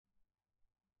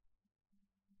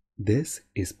This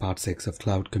is part 6 of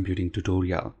cloud computing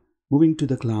tutorial. Moving to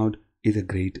the cloud is a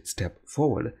great step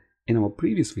forward. In our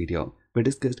previous video, we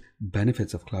discussed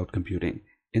benefits of cloud computing.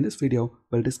 In this video,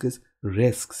 we'll discuss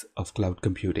risks of cloud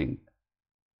computing.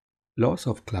 Loss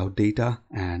of cloud data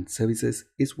and services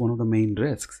is one of the main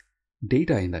risks.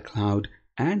 Data in the cloud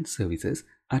and services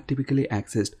are typically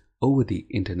accessed over the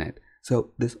internet.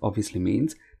 So this obviously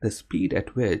means the speed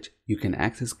at which you can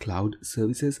access cloud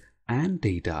services and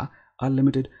data are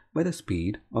limited by the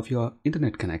speed of your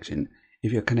internet connection.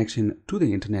 If your connection to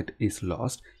the internet is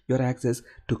lost, your access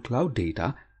to cloud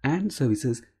data and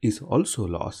services is also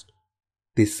lost.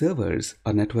 The servers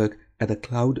or network at the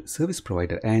cloud service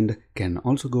provider end can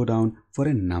also go down for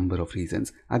a number of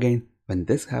reasons. Again, when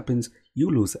this happens,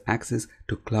 you lose access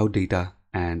to cloud data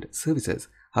and services.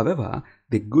 However,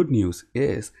 the good news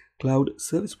is cloud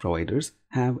service providers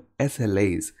have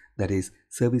SLAs, that is,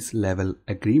 service level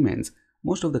agreements.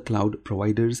 Most of the cloud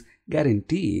providers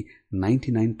guarantee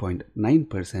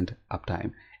 99.9%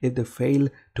 uptime. If they fail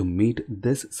to meet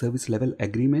this service level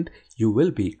agreement, you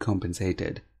will be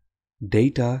compensated.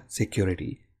 Data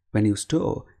security. When you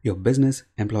store your business,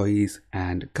 employees,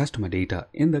 and customer data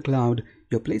in the cloud,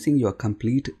 you're placing your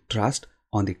complete trust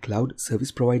on the cloud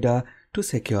service provider to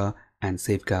secure and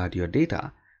safeguard your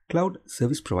data. Cloud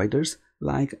service providers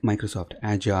like Microsoft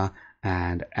Azure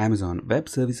and Amazon Web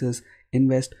Services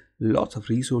invest lots of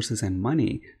resources and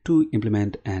money to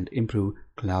implement and improve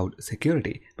cloud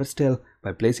security. But still,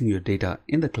 by placing your data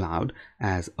in the cloud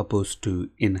as opposed to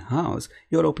in-house,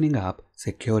 you're opening up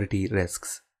security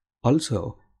risks.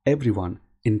 Also, everyone,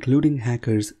 including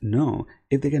hackers, know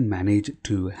if they can manage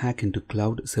to hack into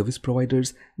cloud service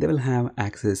providers, they will have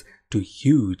access to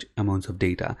huge amounts of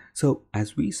data. So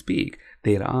as we speak,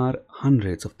 there are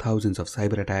hundreds of thousands of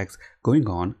cyber attacks going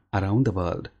on around the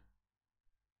world.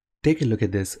 Take a look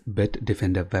at this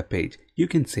Bitdefender webpage. You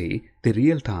can see the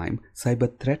real-time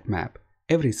cyber threat map.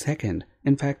 Every second,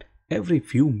 in fact, every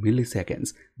few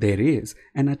milliseconds, there is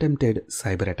an attempted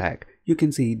cyber attack. You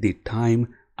can see the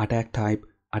time, attack type,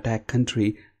 attack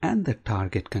country, and the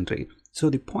target country. So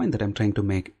the point that I'm trying to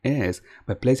make is,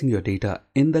 by placing your data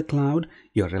in the cloud,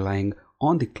 you're relying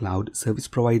on the cloud service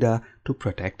provider to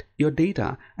protect your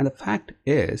data. And the fact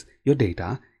is, your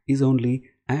data is only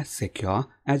as secure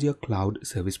as your cloud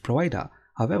service provider.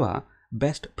 However,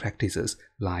 best practices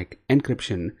like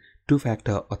encryption,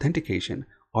 two-factor authentication,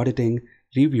 auditing,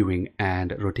 reviewing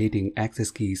and rotating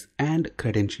access keys and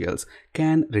credentials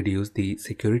can reduce the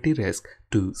security risk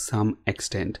to some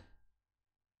extent.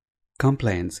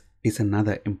 Compliance is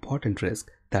another important risk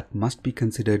that must be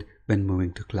considered when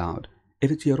moving to cloud.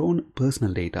 If it's your own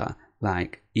personal data,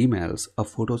 like emails or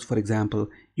photos for example,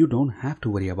 you don't have to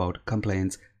worry about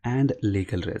compliance and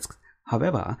legal risks.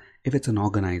 However, if it's an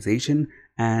organization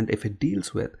and if it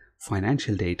deals with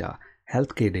financial data,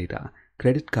 healthcare data,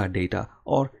 credit card data,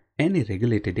 or any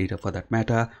regulated data for that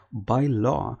matter, by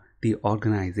law, the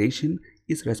organization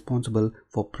is responsible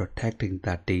for protecting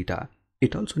that data.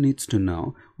 It also needs to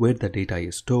know where the data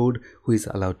is stored, who is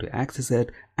allowed to access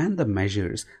it, and the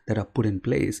measures that are put in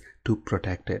place to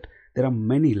protect it. There are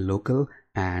many local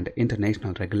and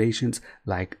international regulations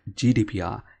like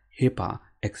GDPR, HIPAA,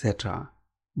 etc.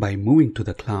 By moving to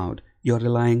the cloud, you're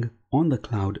relying on the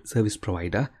cloud service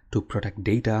provider to protect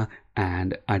data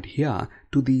and adhere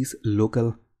to these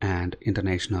local and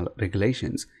international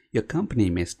regulations. Your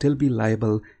company may still be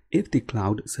liable if the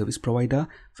cloud service provider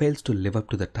fails to live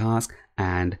up to the task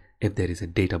and if there is a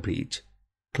data breach.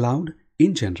 Cloud,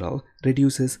 in general,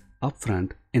 reduces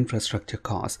upfront infrastructure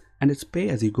costs, and its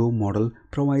pay-as-you-go model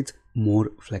provides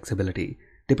more flexibility.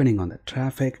 Depending on the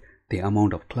traffic, the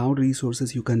amount of cloud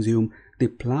resources you consume, the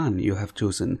plan you have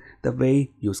chosen, the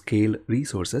way you scale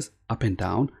resources up and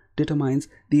down determines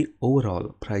the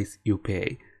overall price you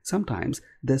pay. Sometimes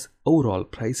this overall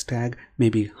price tag may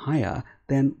be higher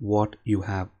than what you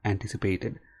have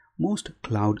anticipated. Most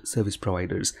cloud service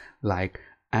providers like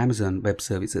Amazon Web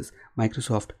Services,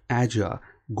 Microsoft Azure,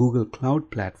 Google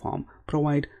Cloud Platform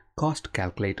provide cost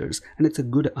calculators, and it's a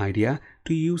good idea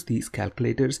to use these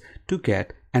calculators to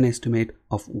get an estimate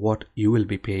of what you will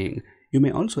be paying. You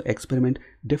may also experiment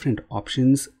different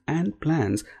options and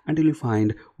plans until you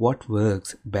find what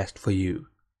works best for you.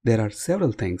 There are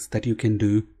several things that you can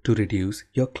do to reduce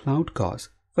your cloud costs.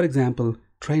 For example,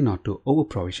 try not to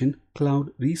over-provision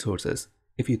cloud resources.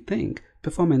 If you think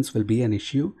performance will be an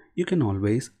issue, you can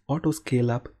always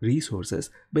auto-scale up resources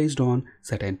based on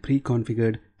certain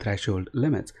pre-configured threshold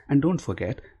limits. And don't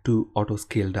forget to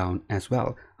auto-scale down as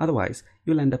well. Otherwise,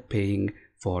 you'll end up paying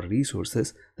for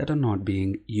resources that are not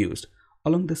being used.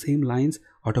 Along the same lines,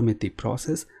 automate the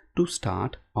process to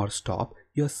start or stop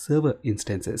your server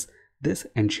instances. This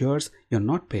ensures you're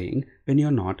not paying when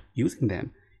you're not using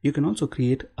them. You can also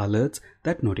create alerts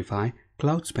that notify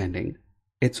cloud spending.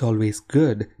 It's always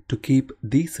good to keep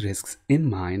these risks in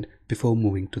mind before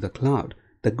moving to the cloud.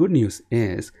 The good news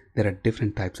is there are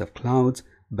different types of clouds,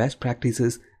 best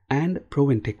practices, and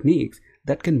proven techniques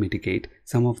that can mitigate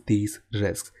some of these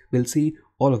risks. We'll see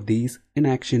all of these in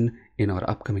action in our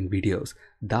upcoming videos.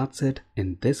 That's it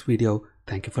in this video.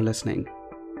 Thank you for listening.